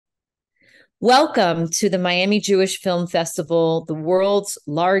Welcome to the Miami Jewish Film Festival, the world's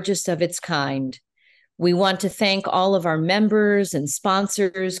largest of its kind. We want to thank all of our members and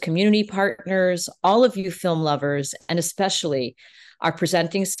sponsors, community partners, all of you film lovers, and especially our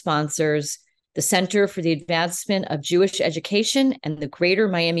presenting sponsors, the Center for the Advancement of Jewish Education and the Greater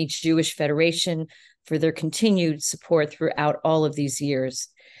Miami Jewish Federation for their continued support throughout all of these years.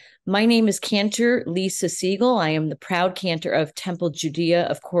 My name is Cantor Lisa Siegel. I am the proud cantor of Temple Judea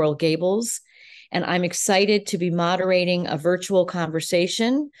of Coral Gables, and I'm excited to be moderating a virtual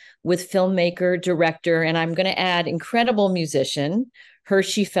conversation with filmmaker, director, and I'm going to add incredible musician,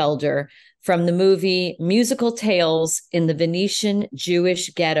 Hershey Felder, from the movie Musical Tales in the Venetian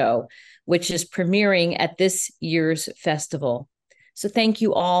Jewish Ghetto, which is premiering at this year's festival. So thank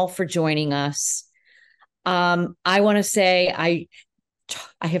you all for joining us. I want to say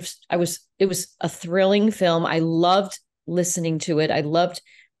it was a thrilling film. I loved listening to it. I loved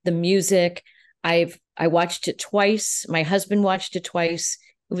the music. I watched it twice. My husband watched it twice.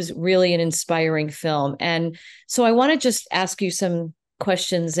 It was really an inspiring film. And so I want to just ask you some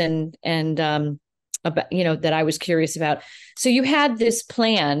questions and about, that I was curious about. So you had this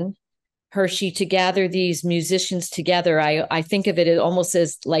plan, Hershey, to gather these musicians together. I think of it almost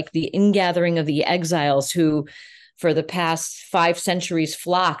as like the ingathering of the exiles who, for the past 5 centuries,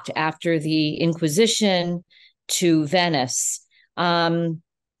 flocked after the Inquisition to Venice. And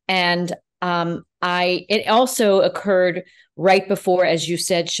it also occurred right before, as you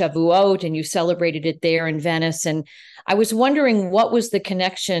said, Shavuot, and you celebrated it there in Venice. And I was wondering what was the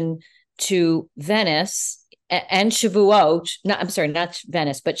connection to Venice and Shavuot. I'm sorry, not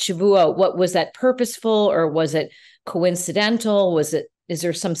Venice, but Shavuot. What was that, purposeful or was it coincidental? Is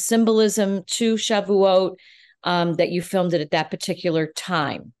there some symbolism to Shavuot that you filmed it at that particular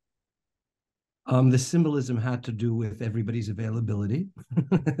time? The symbolism had to do with everybody's availability.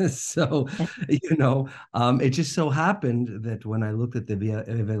 So, it just so happened that when I looked at the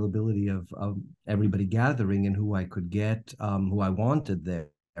availability of everybody gathering and who I could get, who I wanted there,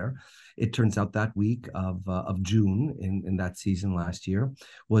 it turns out that week of June in that season last year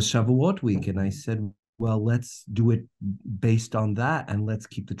was Shavuot week. And I said, well, let's do it based on that and let's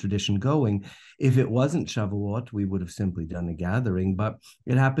keep the tradition going. If it wasn't Shavuot, we would have simply done a gathering, but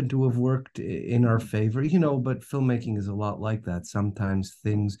it happened to have worked in our favor, but filmmaking is a lot like that. Sometimes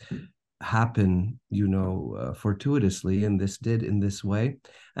things happen, fortuitously, and this did in this way.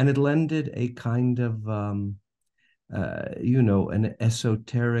 And it lended a kind of, an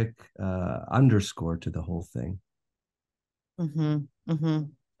esoteric underscore to the whole thing. Mm-hmm. Mm-hmm.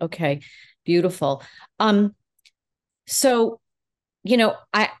 Okay, beautiful. So,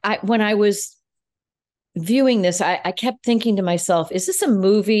 I when I was viewing this, I kept thinking to myself, is this a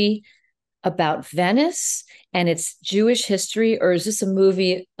movie about Venice and its Jewish history, or is this a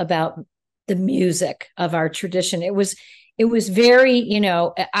movie about the music of our tradition? It was very,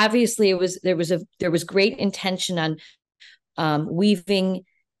 obviously there was great intention on weaving,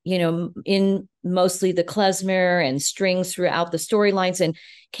 in mostly the klezmer and strings throughout the storylines. And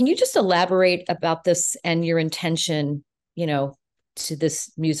can you just elaborate about this and your intention, to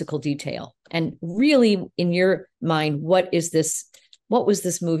this musical detail? And really, in your mind, what was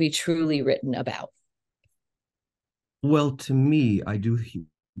this movie truly written about? Well, to me,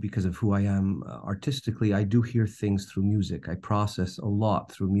 because of who I am artistically, I do hear things through music. I process a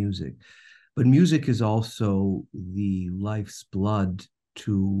lot through music. But music is also the life's blood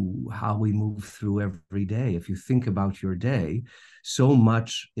to how we move through every day. If you think about your day, so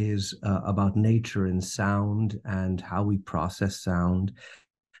much is about nature and sound and how we process sound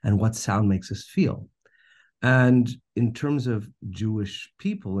and what sound makes us feel. And in terms of Jewish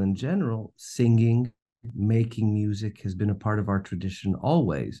people in general, singing, making music has been a part of our tradition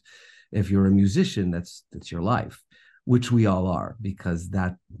always. If you're a musician, that's your life, which we all are, because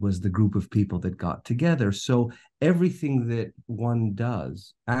that was the group of people that got together. So everything that one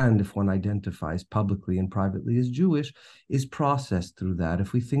does, and if one identifies publicly and privately as Jewish, is processed through that.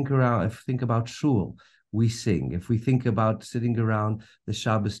 If we think about shul, we sing. If we think about sitting around the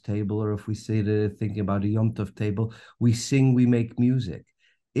Shabbos table, or if we think about a Yom Tov table, we sing, we make music.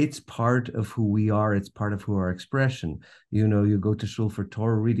 It's part of who we are. It's part of who our expression. You go to shul for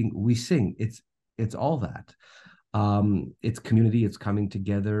Torah reading, we sing. It's all that. It's community, it's coming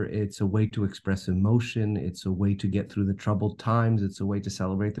together, it's a way to express emotion, it's a way to get through the troubled times, it's a way to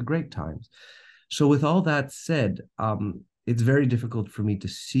celebrate the great times. So with all that said, it's very difficult for me to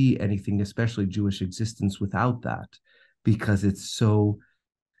see anything, especially Jewish existence, without that, because it's so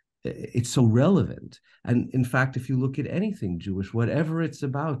relevant. And in fact, if you look at anything Jewish, whatever it's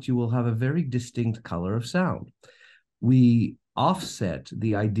about, you will have a very distinct color of sound. We offset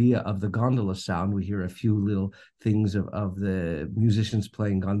the idea of the gondola sound. We hear a few little things of the musicians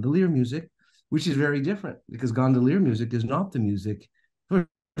playing gondolier music, which is very different because gondolier music is not the music. First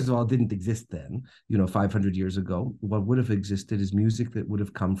of all, it didn't exist then, 500 years ago. What would have existed is music that would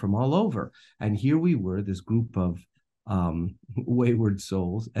have come from all over. And here we were, this group of wayward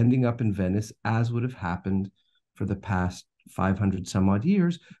souls ending up in Venice, as would have happened for the past 500 some odd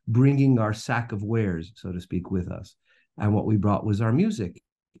years, bringing our sack of wares, so to speak, with us. And what we brought was our music.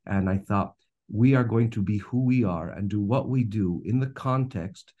 And I thought, we are going to be who we are and do what we do in the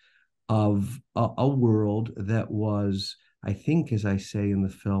context of a world that was, I think, as I say in the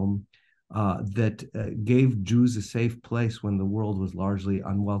film, that gave Jews a safe place when the world was largely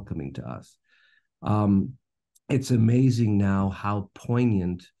unwelcoming to us. It's amazing now how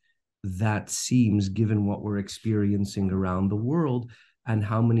poignant that seems given what we're experiencing around the world and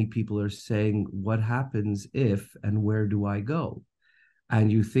how many people are saying, what happens if and where do I go?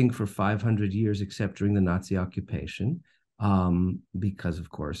 And you think for 500 years, except during the Nazi occupation, because of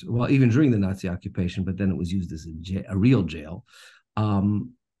course, well, even during the Nazi occupation, but then it was used as a real jail.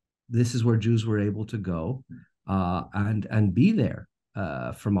 This is where Jews were able to go and be there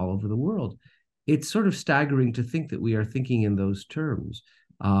from all over the world. It's sort of staggering to think that we are thinking in those terms.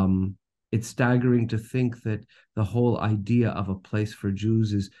 It's staggering to think that the whole idea of a place for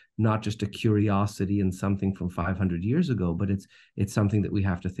Jews is not just a curiosity and something from 500 years ago, but it's something that we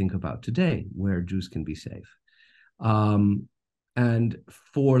have to think about today, where Jews can be safe. And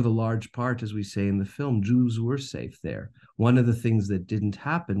for the large part, as we say in the film, Jews were safe there. One of the things that didn't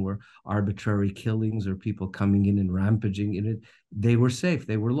happen were arbitrary killings or people coming in and rampaging in it. They were safe.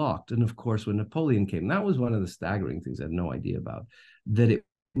 They were locked. And of course, when Napoleon came, that was one of the staggering things I had no idea about, that it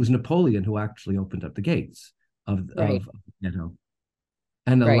was Napoleon who actually opened up the gates of the ghetto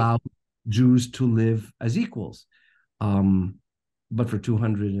and allowed Jews to live as equals. But for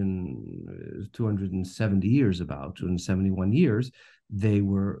 270 years, about 271 years, they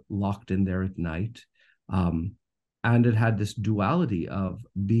were locked in there at night. And it had this duality of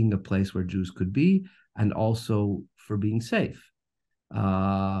being a place where Jews could be and also for being safe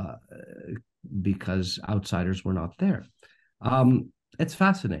because outsiders were not there. It's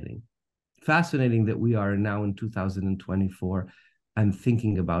fascinating that we are now in 2024 and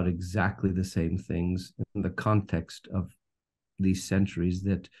thinking about exactly the same things in the context of these centuries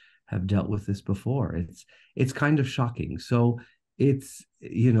that have dealt with this before. It's kind of shocking. So it's,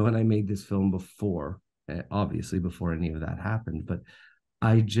 and I made this film before, obviously before any of that happened, but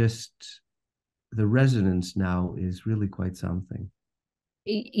the resonance now is really quite something.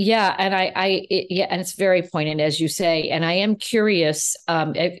 Yeah. And and it's very poignant, as you say. And I am curious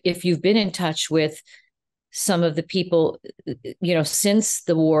if you've been in touch with some of the people, since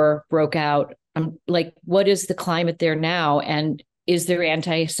the war broke out, like, what is the climate there now? And is there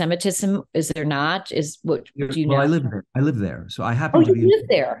anti-Semitism? Is there not? Do you know? I live there. So I happen to be live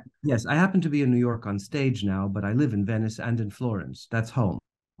there. Yes, I happen to be in New York on stage now, but I live in Venice and in Florence. That's home.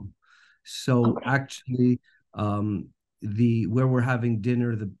 So actually, where we're having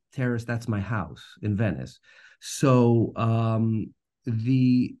dinner, the terrace, that's my house in Venice. So I'm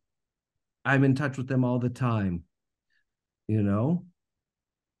in touch with them all the time,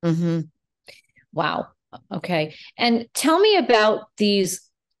 Mm-hmm. Wow. Okay. And tell me about this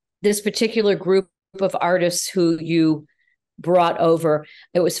particular group of artists who you brought over.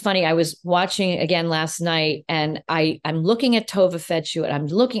 It was funny. I was watching again last night and I'm looking at Tova Fetshu and I'm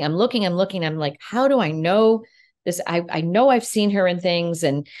looking. I'm like, how do I know this? I know I've seen her in things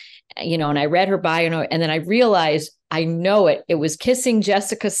and I read her bio and then I realized I know it. It was Kissing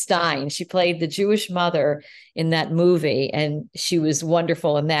Jessica Stein. She played the Jewish mother in that movie and she was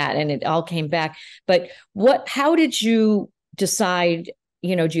wonderful in that. And it all came back. But how did you decide, do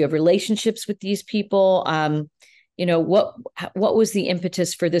you have relationships with these people? What was the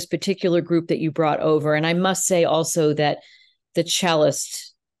impetus for this particular group that you brought over? And I must say also that the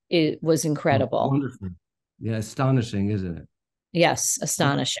cellist was incredible. Wonderful. Yeah, astonishing, isn't it? Yes,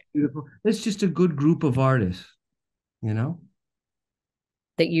 astonishing. Beautiful. It's just a good group of artists, that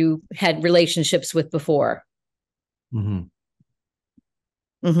you had relationships with before. Mm-hmm.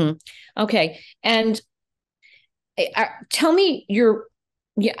 Mm-hmm. Okay. And tell me you're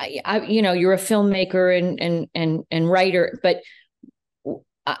a filmmaker and writer, but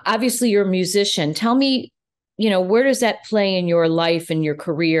obviously you're a musician. Tell me, where does that play in your life and your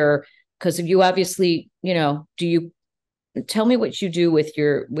career? Because you obviously, tell me what you do with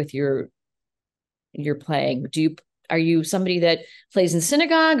your playing. Are you somebody that plays in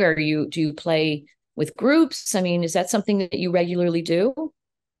synagogue or do you play with groups? I mean, is that something that you regularly do?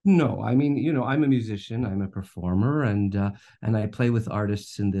 No, I mean, I'm a musician, I'm a performer, and I play with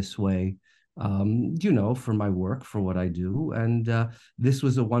artists in this way, for my work, for what I do. And this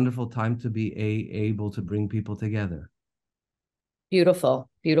was a wonderful time to be able to bring people together. Beautiful,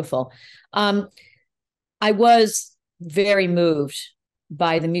 beautiful. Um, I was very moved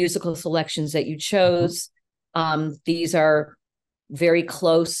by the musical selections that you Mhm. chose. These are very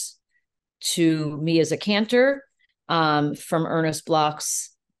close to me as a cantor, from Ernest Bloch's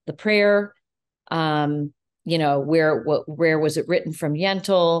The Prayer. Um, where was it written from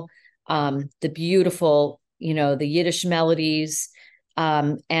Yentl? The beautiful, the Yiddish melodies,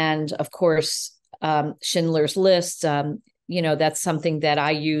 and of course, Schindler's List. That's something that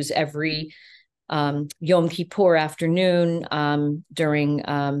I use every Yom Kippur afternoon, during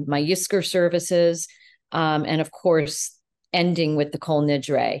my Yisker services, and of course, ending with the Kol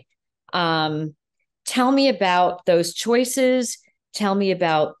Nidre. Um, Tell me about those choices. Tell me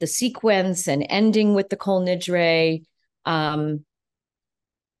about the sequence and ending with the Kol Nidre. Um,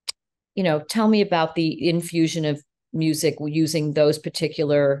 Tell me about the infusion of music using those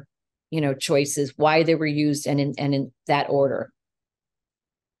particular, choices, why they were used, and in that order.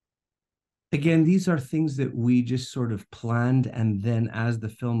 Again, these are things that we just sort of planned, and then as the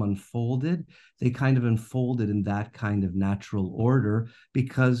film unfolded, they kind of unfolded in that kind of natural order.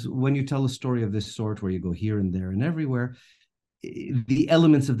 Because when you tell a story of this sort, where you go here and there and everywhere, the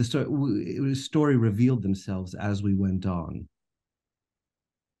elements of the story revealed themselves as we went on.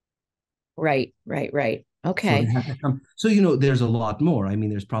 Right, right, right. So they Okay. had to come. So, there's a lot more. I mean,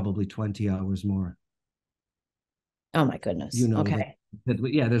 there's probably 20 hours more, Oh my goodness. that, Okay.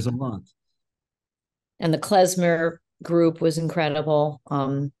 yeah, there's a lot. And the klezmer group was incredible.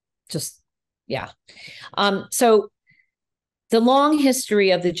 Just yeah. So the long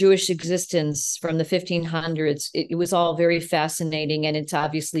history of the Jewish existence from the 1500s, it was all very fascinating, and it's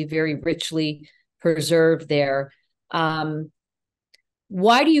obviously very richly preserved there. Um,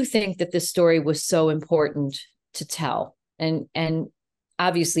 why do you think that this story was so important to tell? And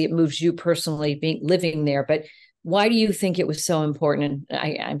obviously it moves you personally being living there, but why do you think it was so important?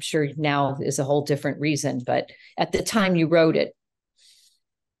 And I'm sure now is a whole different reason, but at the time you wrote it.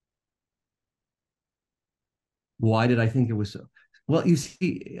 Why did I think it was so? Well, you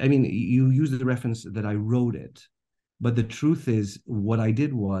see, I mean, you use the reference that I wrote it, but the truth is, what I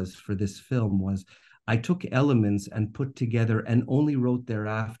did was for this film was I took elements and put together and only wrote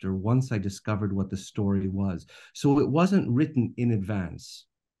thereafter once I discovered what the story was. So it wasn't written in advance,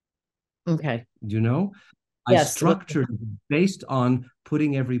 Okay. you know? I Yes. structured based on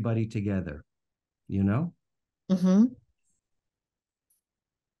putting everybody together, you know? Mm-hmm.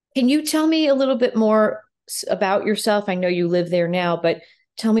 Can you tell me a little bit more about yourself? I know you live there now, but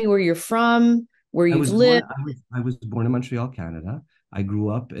tell me where you're from, where I you've was born lived. I was born in Montreal, Canada. I grew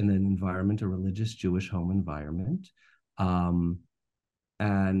up in an environment, a religious Jewish home environment. Um,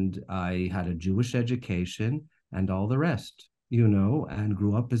 and I had a Jewish education and all the rest, and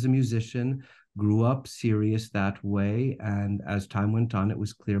grew up as a musician, grew up serious that way. And as time went on, it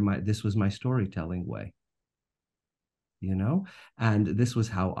was clear this was my storytelling way, you know, and this was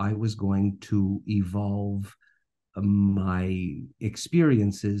how I was going to evolve my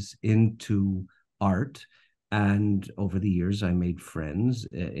experiences into art. And over the years, I made friends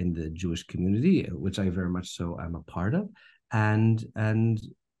in the Jewish community, which I very much so am a part of, and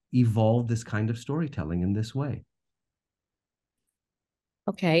evolved this kind of storytelling in this way.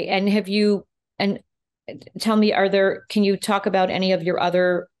 Okay. And tell me, can you talk about any of your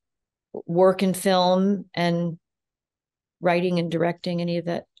other work in film and writing and directing, any of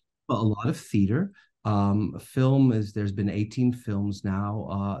that? Well, a lot of theater. Film is there's been 18 films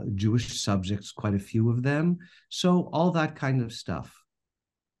now, Jewish subjects, quite a few of them. So all that kind of stuff.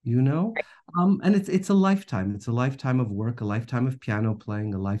 you know and it's a lifetime. It's a lifetime of work, a lifetime of piano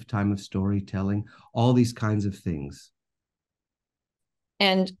playing, a lifetime of storytelling, all these kinds of things.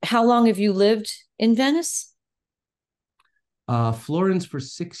 And how long have you lived in Venice? Florence for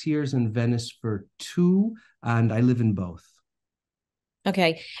 6 years and Venice for two, and I live in both.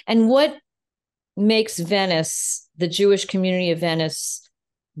 Okay. And what makes Venice, the Jewish community of Venice,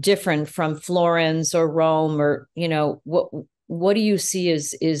 different from Florence or Rome, or what do you see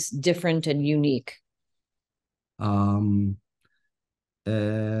is different and unique? um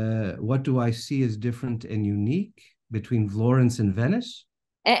what do I see as different and unique between Florence and Venice?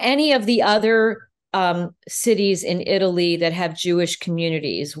 Any of the other cities in Italy that have Jewish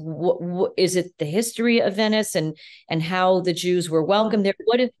communities? Is it the history of Venice and how the Jews were Well, welcomed there?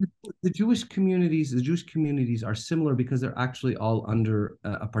 What is the Jewish communities are similar because they're actually all under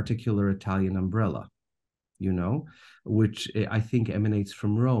a particular Italian umbrella. which I think emanates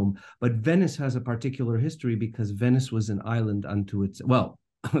from Rome. But Venice has a particular history because Venice was an island unto its, well,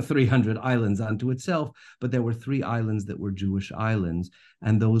 300 islands unto itself, but there were 3 islands that were Jewish islands,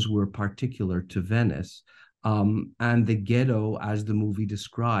 and those were particular to Venice. And the ghetto, as the movie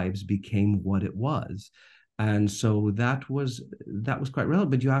describes, became what it was. And so that was quite relevant.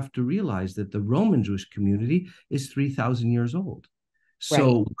 But you have to realize that the Roman Jewish community is 3,000 years old.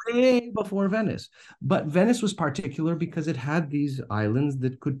 So right. Way before Venice. But Venice was particular because it had these islands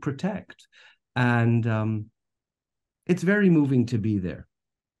that could protect. And it's very moving to be there,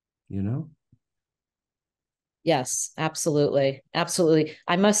 Yes, absolutely. Absolutely.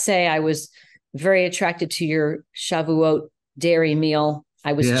 I must say I was very attracted to your Shavuot dairy meal.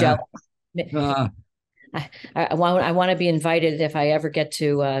 I was jealous. I want to be invited if I ever get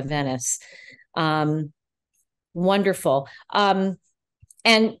to Venice. Wonderful. And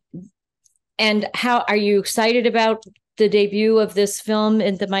how are you excited about the debut of this film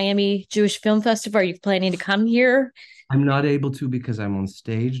in the Miami Jewish Film Festival? Are you planning to come here? I'm not able to because I'm on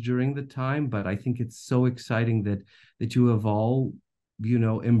stage during the time, but I think it's so exciting that you have all,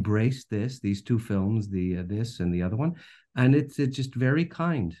 embraced these 2 films, this and the other one. And it's just very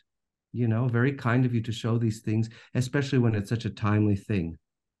kind, very kind of you to show these things, especially when it's such a timely thing.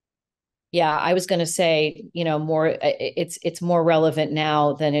 Yeah, I was going to say, it's more relevant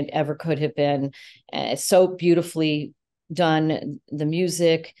now than it ever could have been. It's so beautifully done. The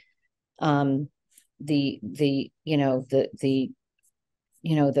music, the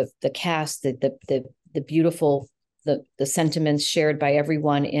cast, the beautiful, the sentiments shared by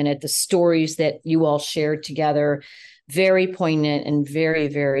everyone in it, the stories that you all shared together, very poignant and very,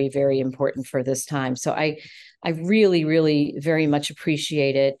 very, very important for this time. So I really, really very much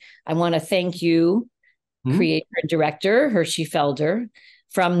appreciate it. I want to thank you, creator and director Hershey Felder,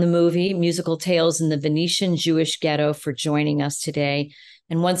 from the movie Musical Tales in the Venetian Jewish Ghetto, for joining us today.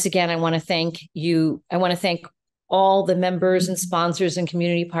 And once again, I want to thank you. I want to thank all the members and sponsors and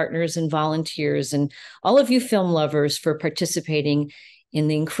community partners and volunteers and all of you film lovers for participating in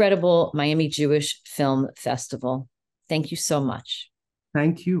the incredible Miami Jewish Film Festival. Thank you so much.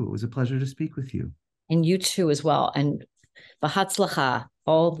 Thank you. It was a pleasure to speak with you. And you too as well. And B'hatzlacha,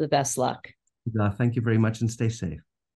 all the best luck. Thank you very much and stay safe.